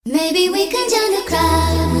Maybe we can join the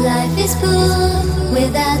crowd. Life is full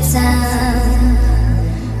without sound,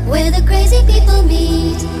 where the crazy people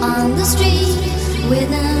meet on the street with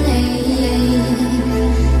no name.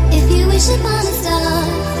 If you wish upon a star,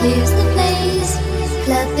 here's the place.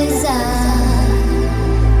 Club Bizarre.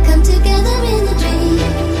 Come together in a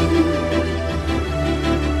dream.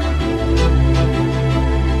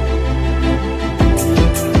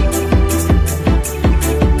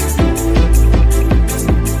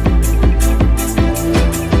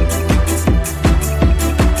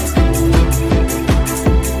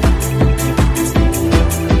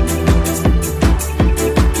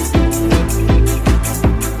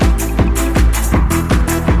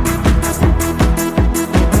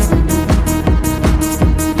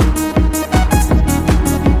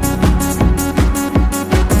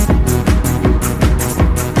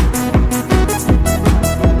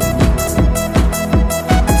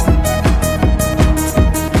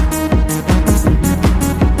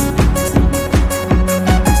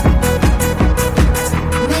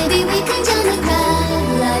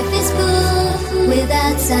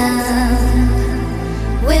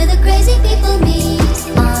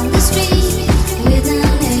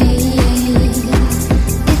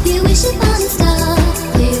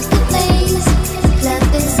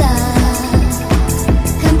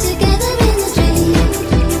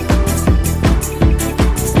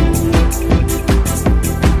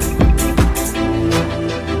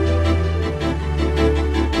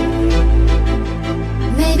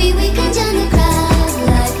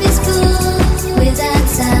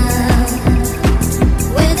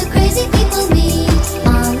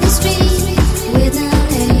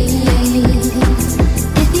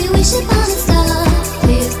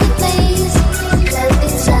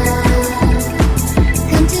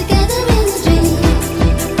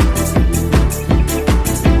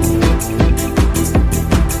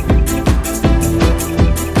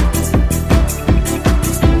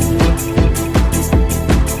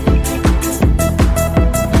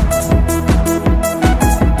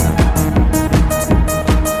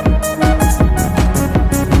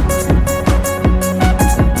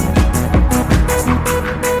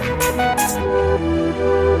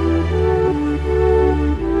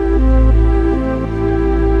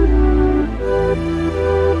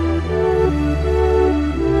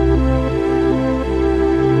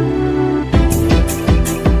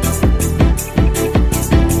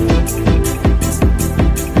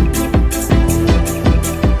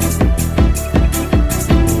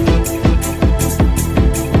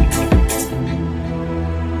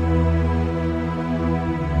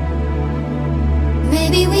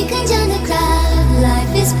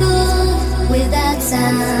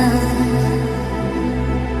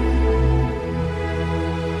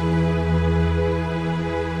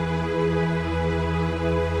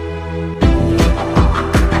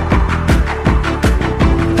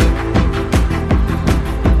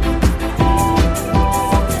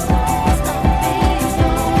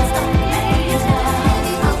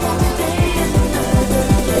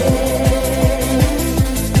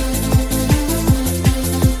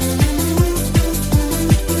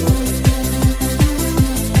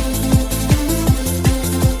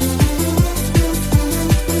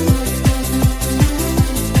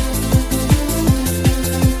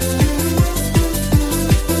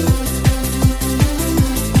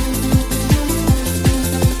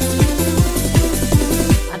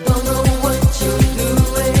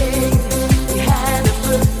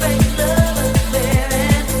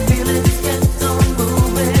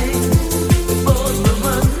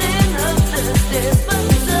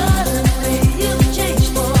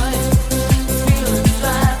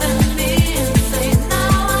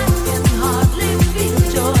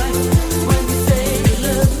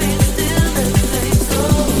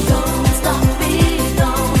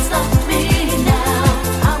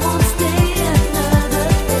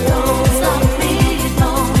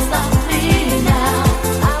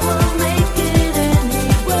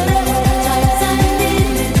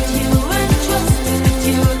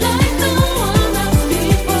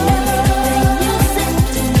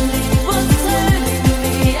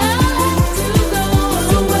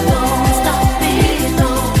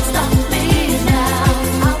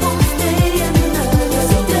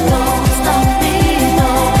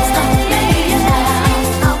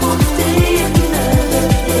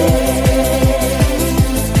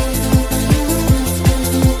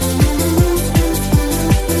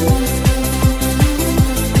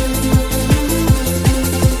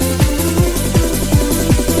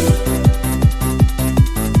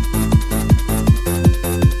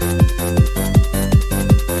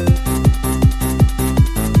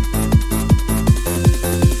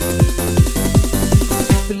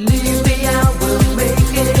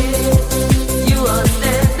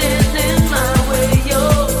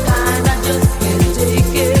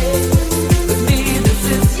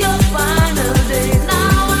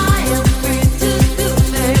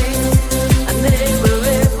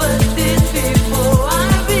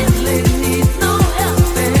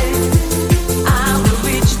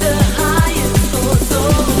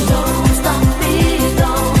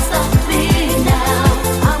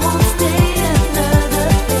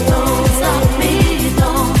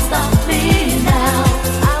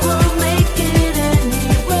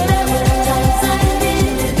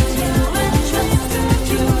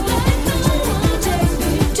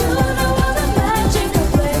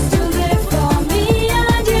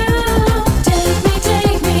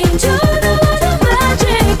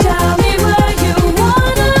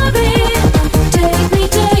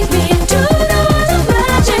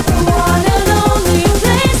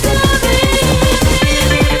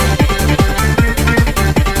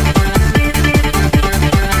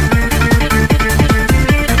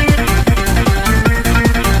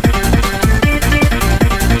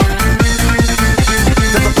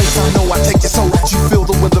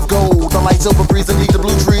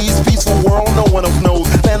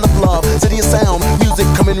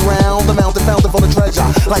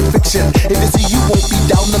 like fiction. If you see, you won't be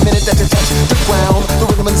down the minute that you touch the ground. The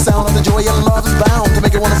rhythm and the sound of the joy and love is bound to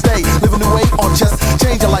make you wanna stay, live a new way, or just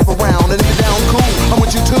change your life around. And if you're down, cool, I'm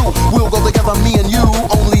with you too. We'll go together, me and you.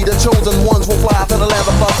 Only the chosen ones will fly to the land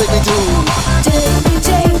above. Take me to.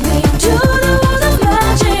 Take me to the world of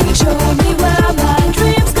magic. Show me where my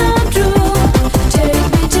dreams come true. Take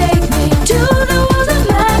me to the world of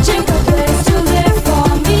magic. A place to live for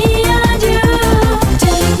me and you.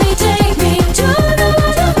 Take me to the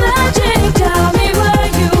world of magic. Tell me where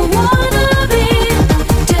you wanna be.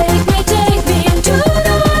 Take me to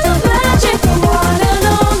the world of magic. The one and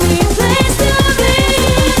only place to be.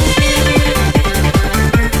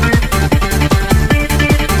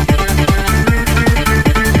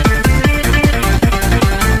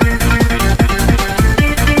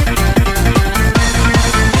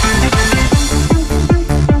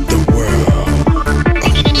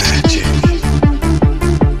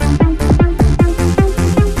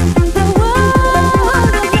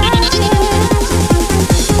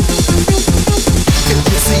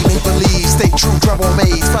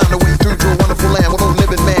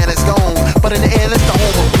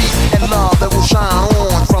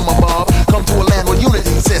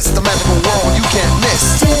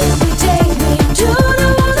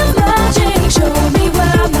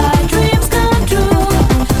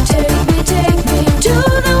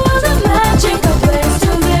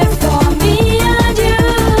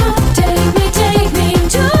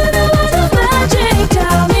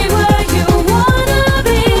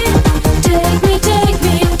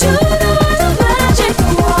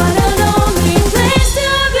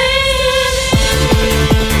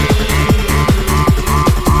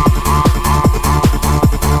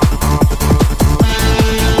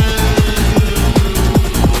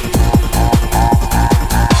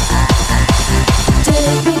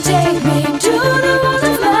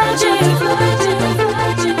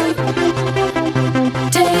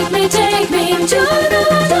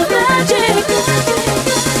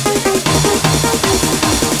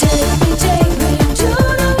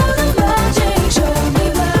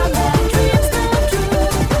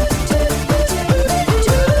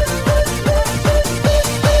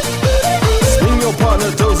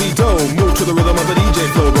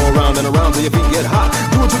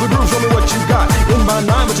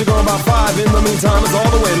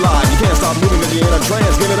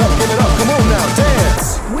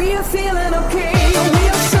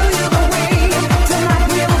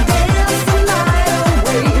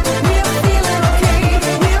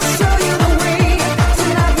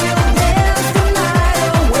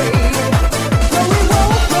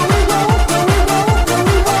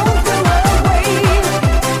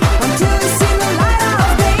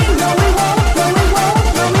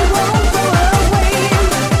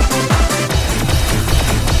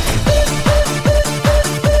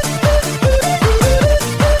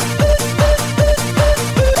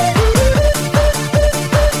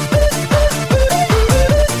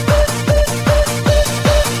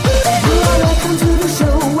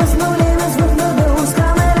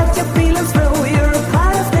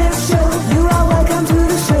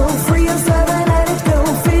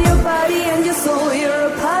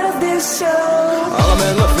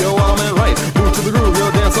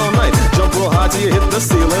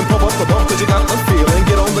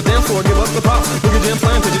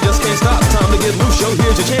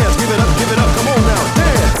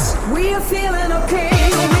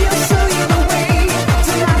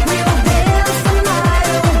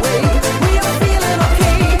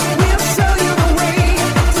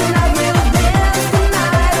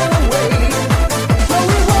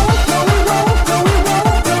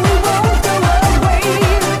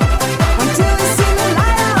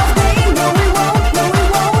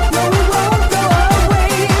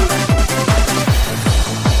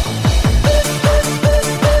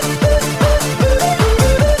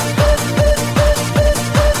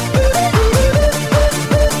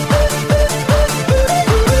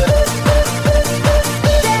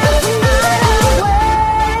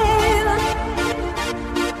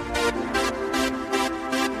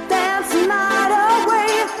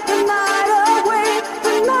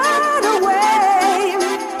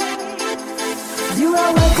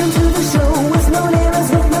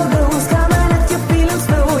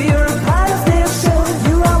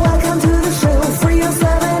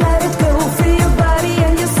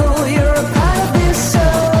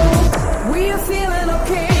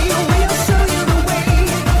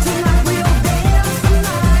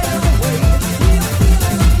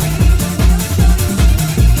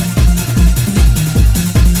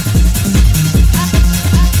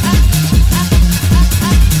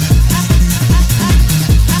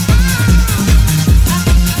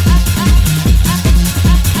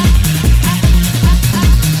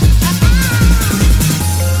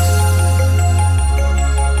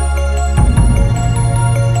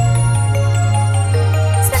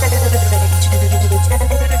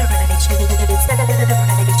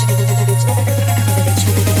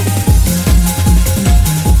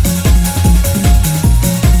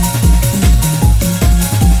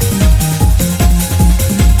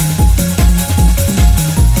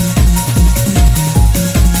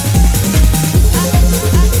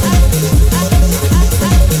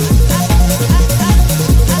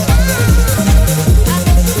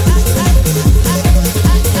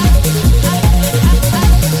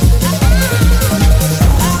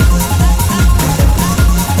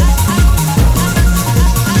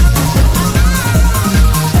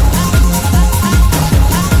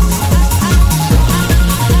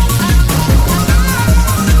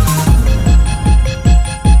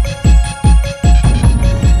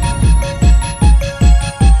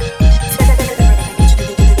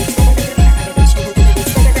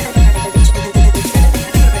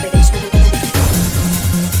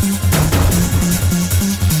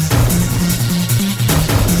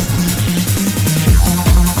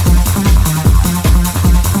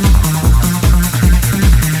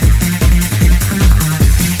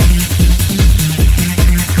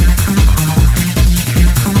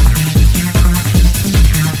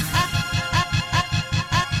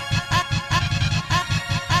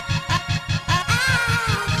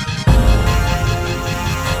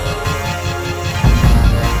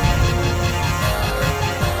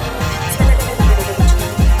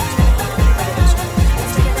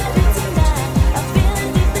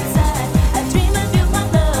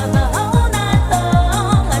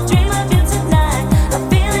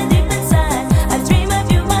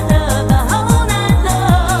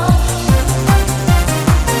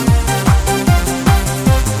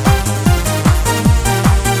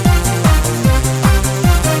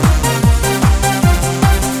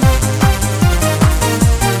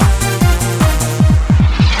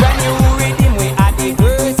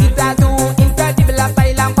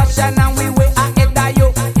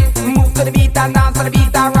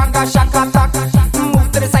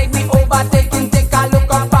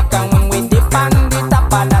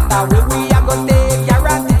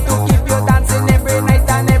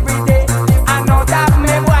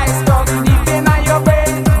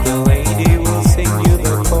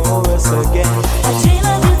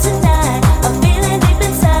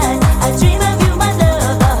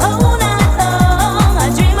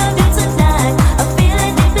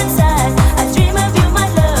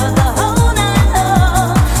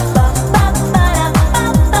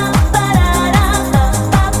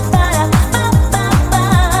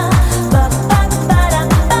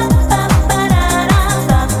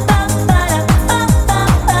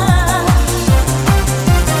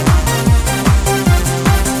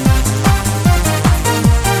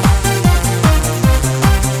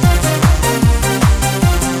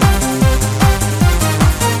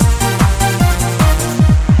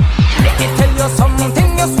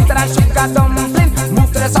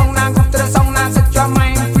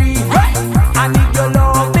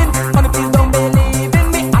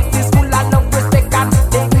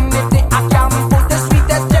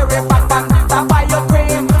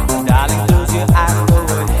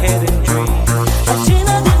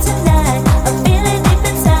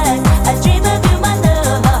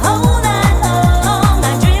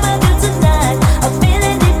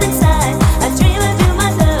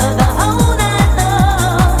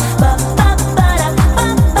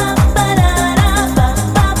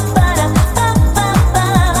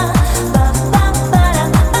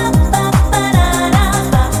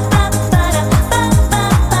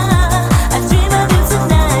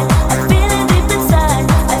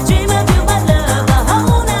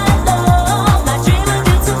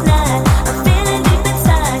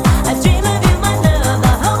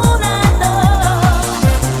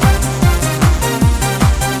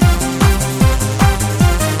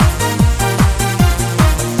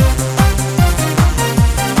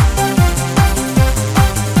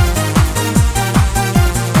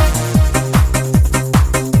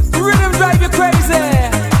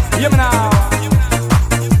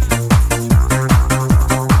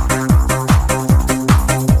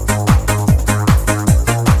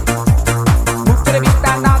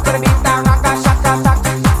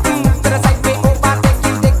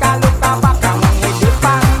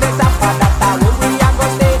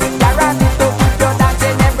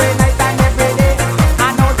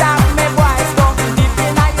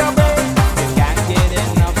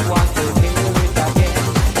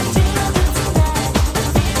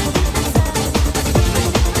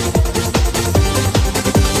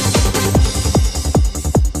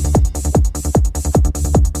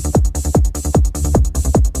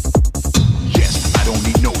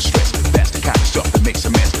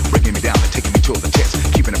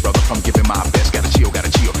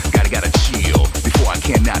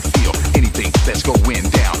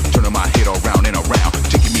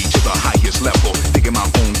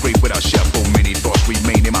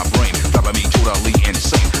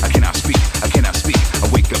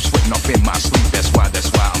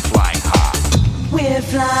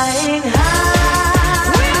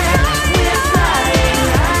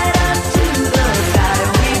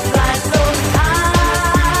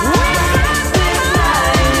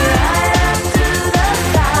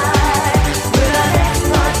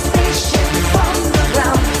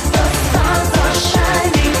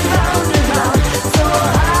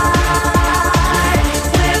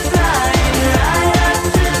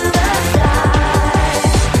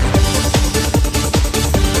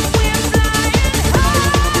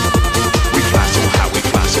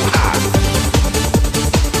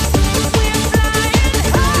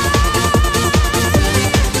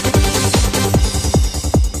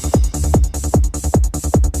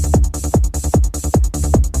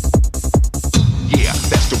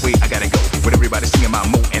 am I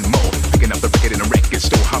more and more? Picking up the record in a record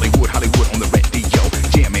store. Hollywood, Hollywood on the radio.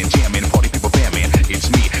 Jamming, jamming, party people bamming. It's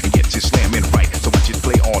me, and yet you're slamming right. So watch it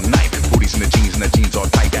play all night. Booties in the jeans all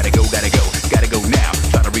tight. Gotta go now.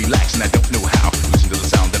 Try to relax and I don't know how. Listen to the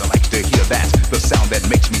sound that I like to hear. That's the sound that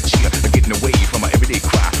makes me cheer. Getting away from my everyday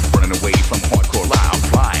cry. Running away from hardcore lie. I'm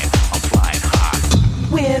flying high.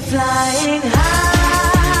 We're flying high.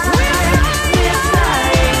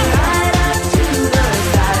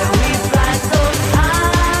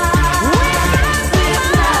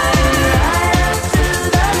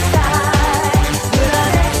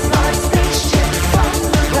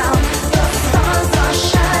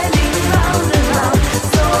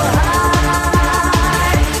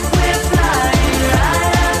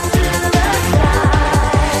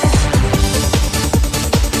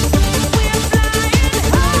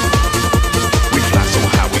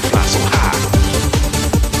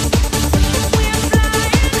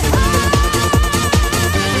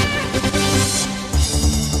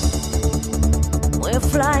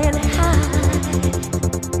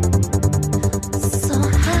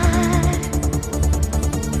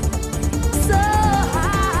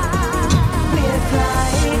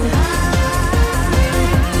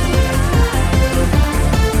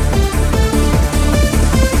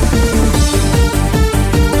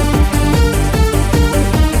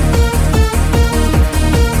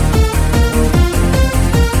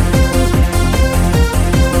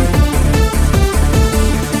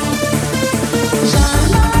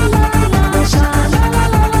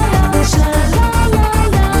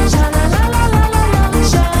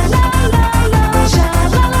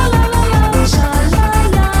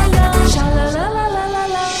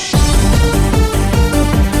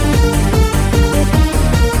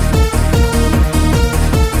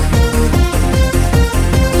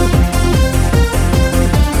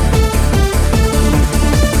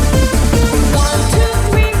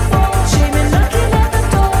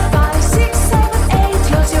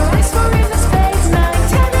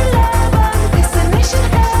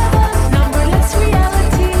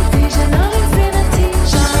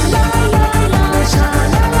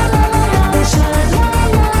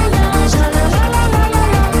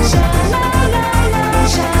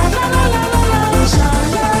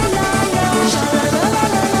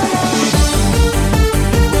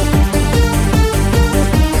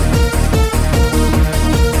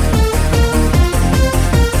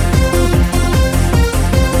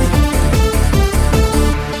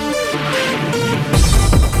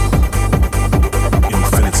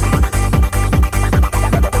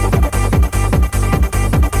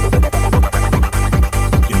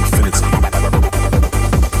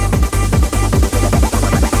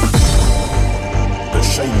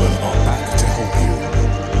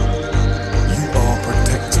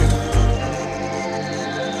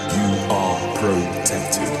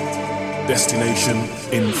 Destination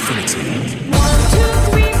Infinity. 1, 2,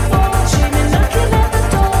 3, 4, Jimmy knocking at the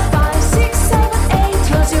door. 5, 6, 7, 8.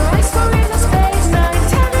 Close your eyes for inner space. 9,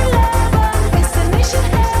 10, 11. Destination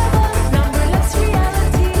heaven. Numberless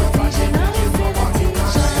reality. Vision of infinity.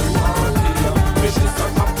 This is the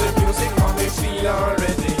top of the music, how we feel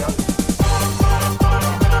already.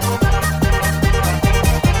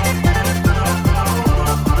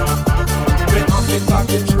 We have to talk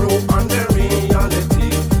it through on the reality.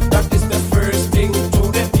 That is the first thing to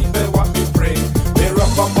the people what we pray. We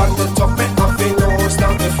rock up on the top, me have to nose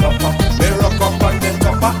down the flopper. We rock up on the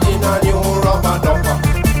top, in a new rubber dopper.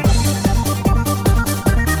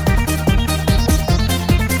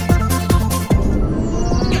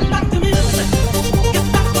 Get back to music, get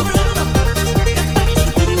back to rhythm, get back to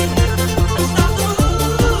the beat, and stop the move.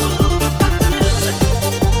 Get back to music, get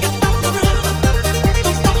back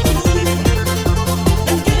to rhythm, don't stop the move,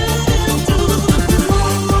 and get into the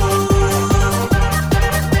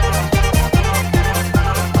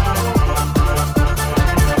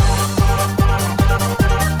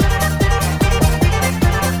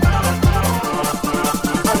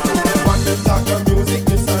want to talk of music,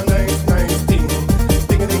 it's a nice, nice thing.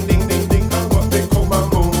 Ding, ding, ding, ding, ding, and what they come a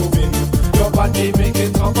moving. Your body make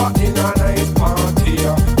it up in a nice party.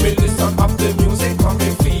 We listen up the music, and we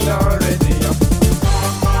feel already.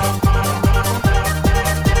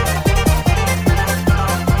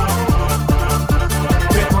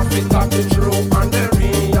 We have to talk it through on the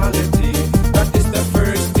reality. That is the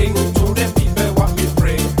first thing to the people what we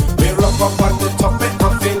pray. We rock up on the top, we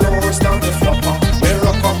have to nose down the flopper. We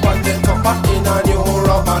rock up on the top, in a new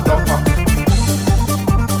rubber dopper.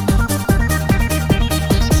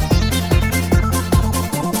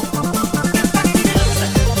 Get back to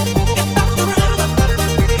music, get back to rhythm,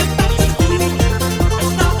 get back to the beat, and stop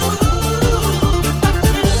the move. Get back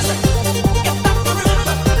to music, get back to rhythm,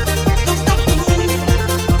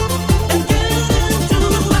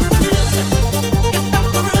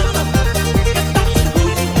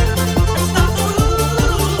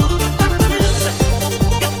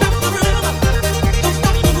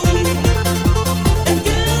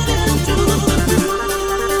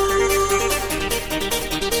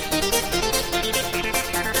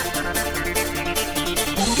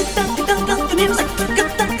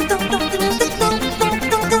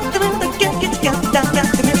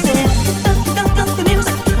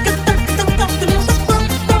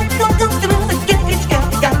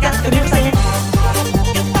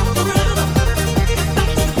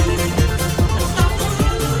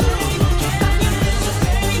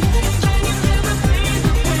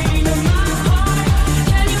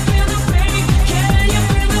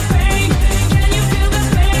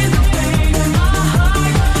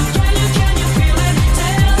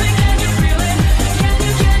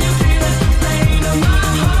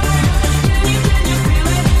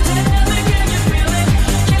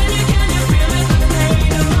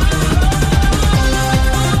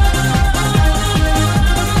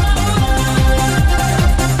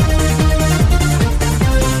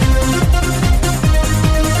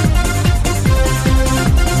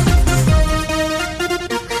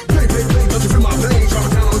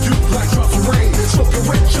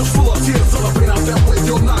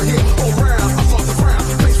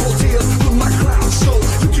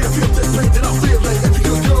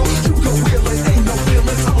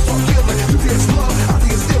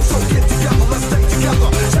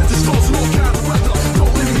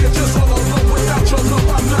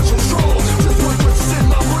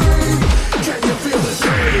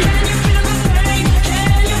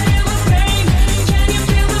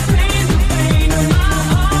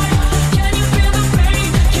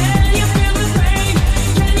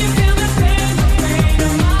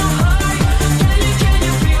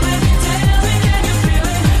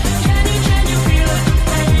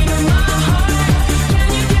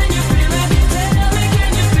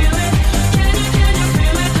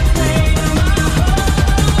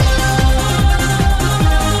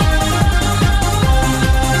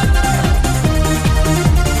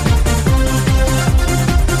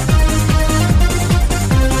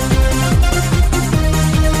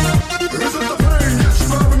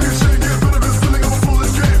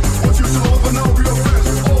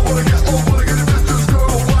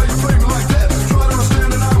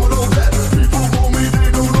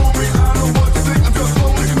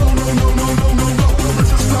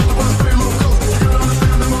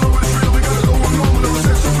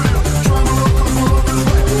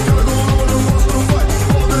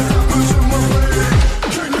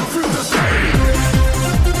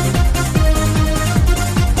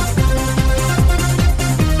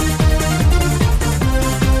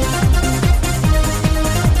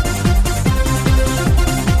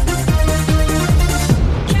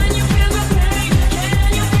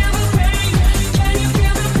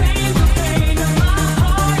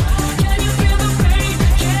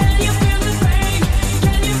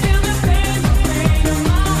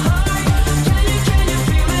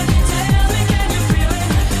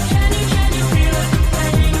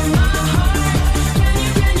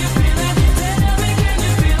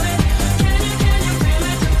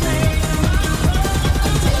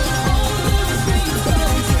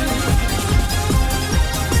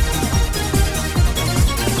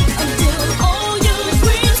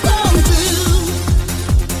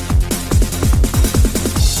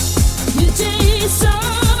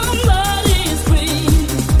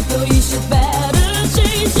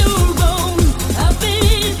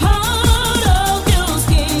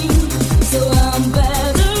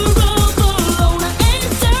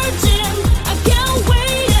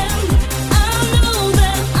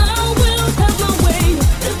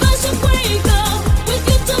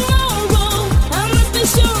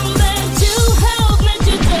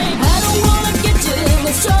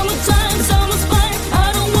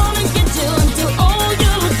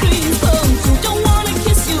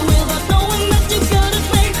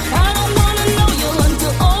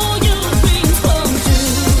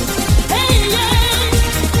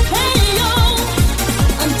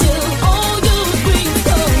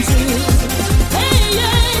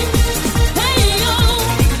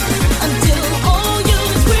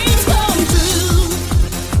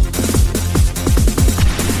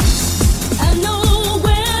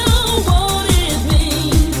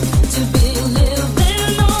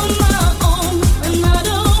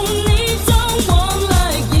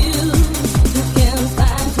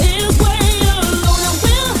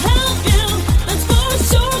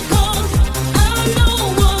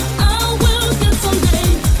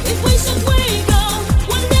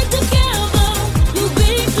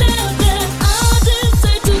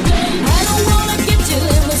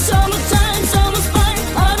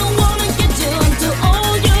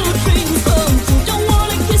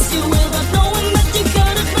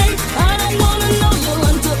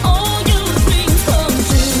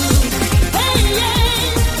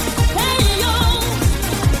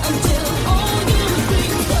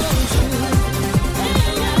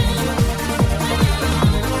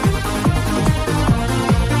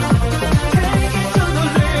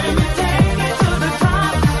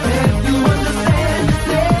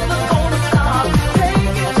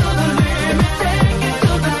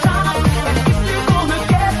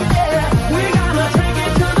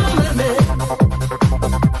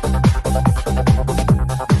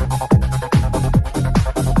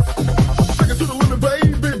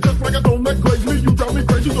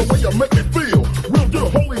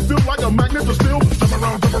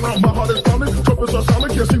 drowning. Trumpets are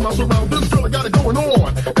sounding, can't see my surroundings. Girl, I got it going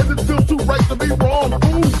on, and it feels too right to be wrong. Ooh,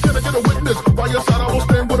 can I get a witness? By your side, I will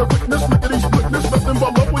stand with a witness. Look at these witness, nothing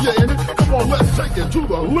but love when you're in it. Come on, let's take it to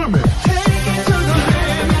the limit. Take it to the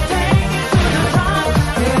limit, take it to the top.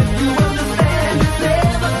 If you understand, it's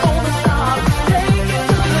never gonna stop. Take it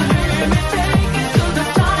to the limit, take it to the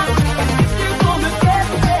top. And if you wanna get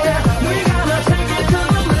there, we gotta take it to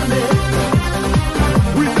the limit.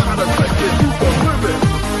 We gotta take it to the limit.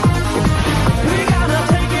 We gotta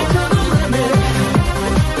take it to the limit.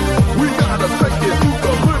 We gotta take it to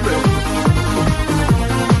the limit.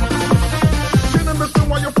 Can't understand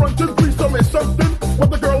why you're frontin'. Please tell me something. What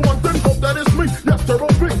the girl wantin'? Hope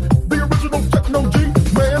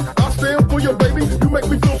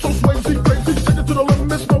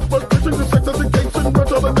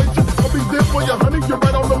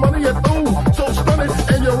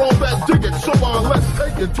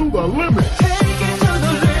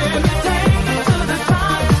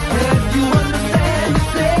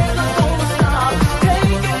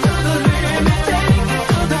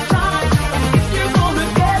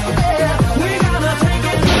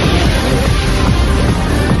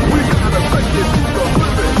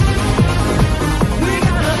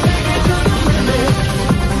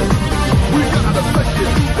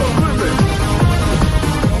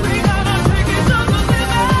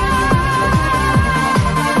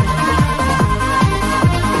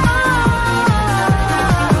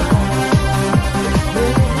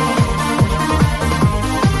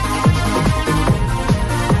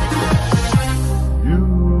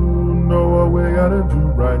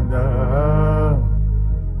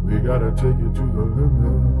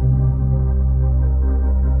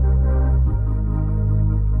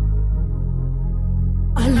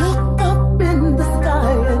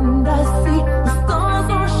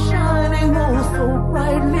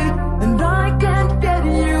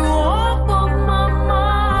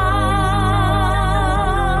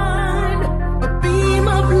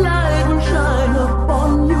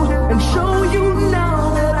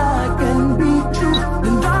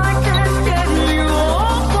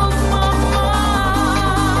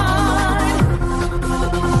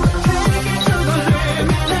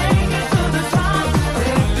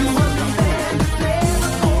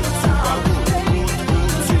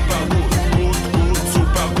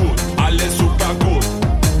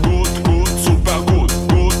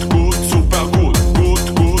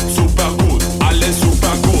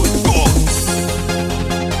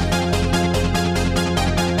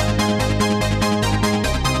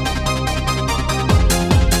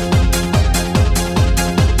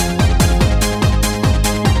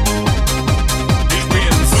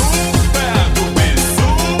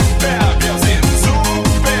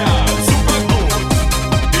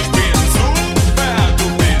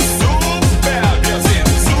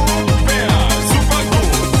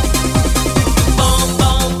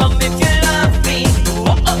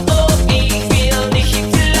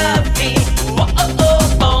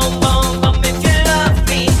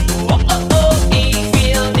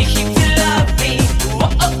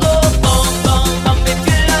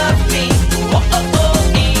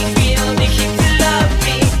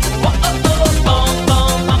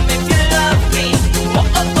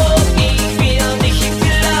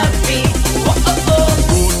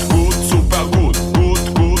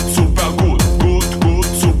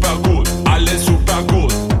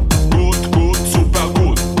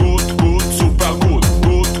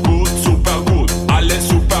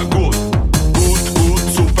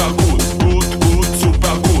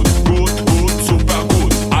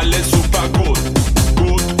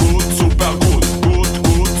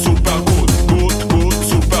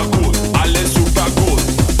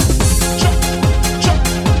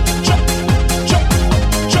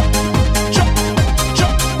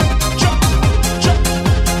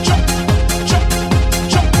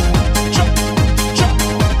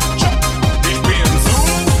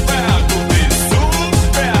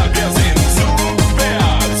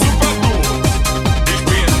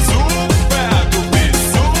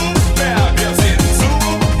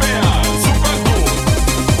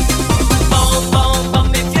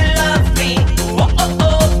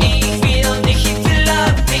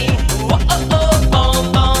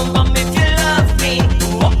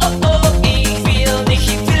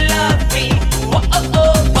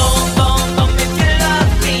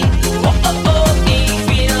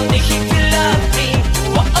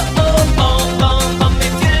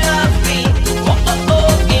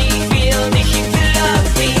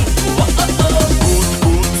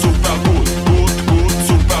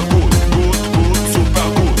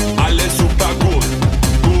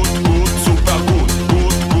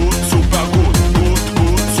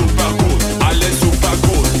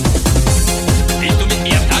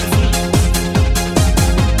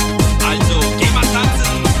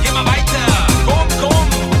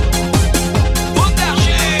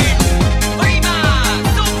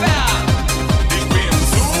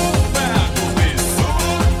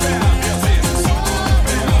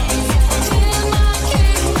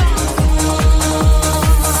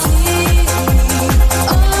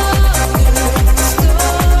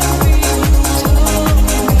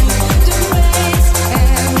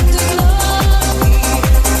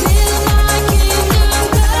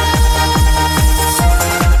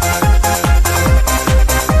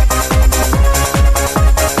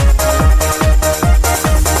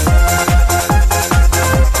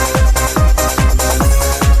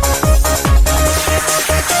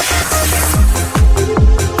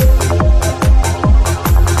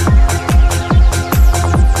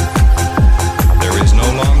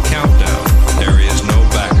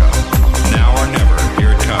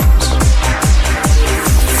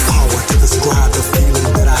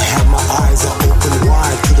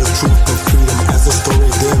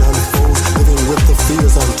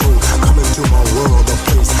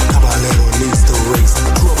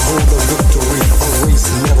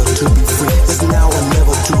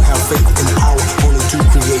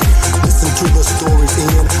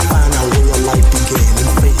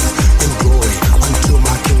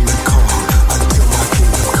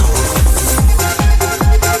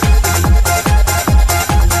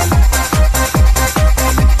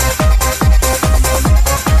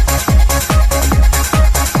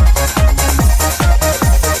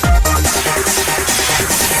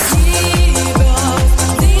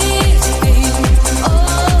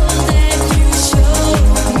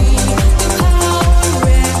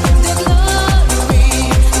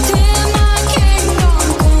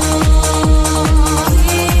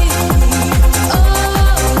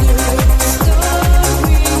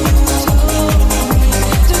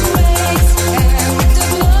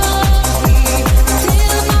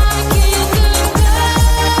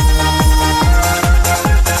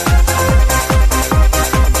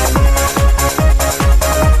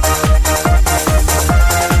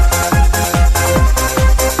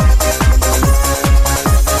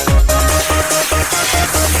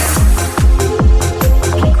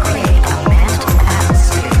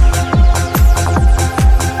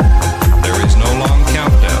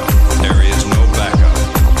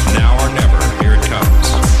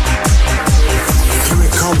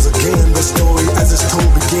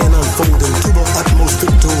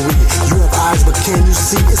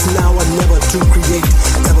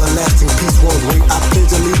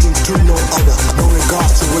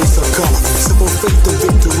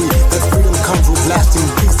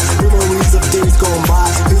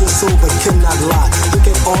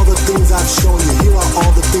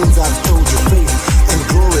face.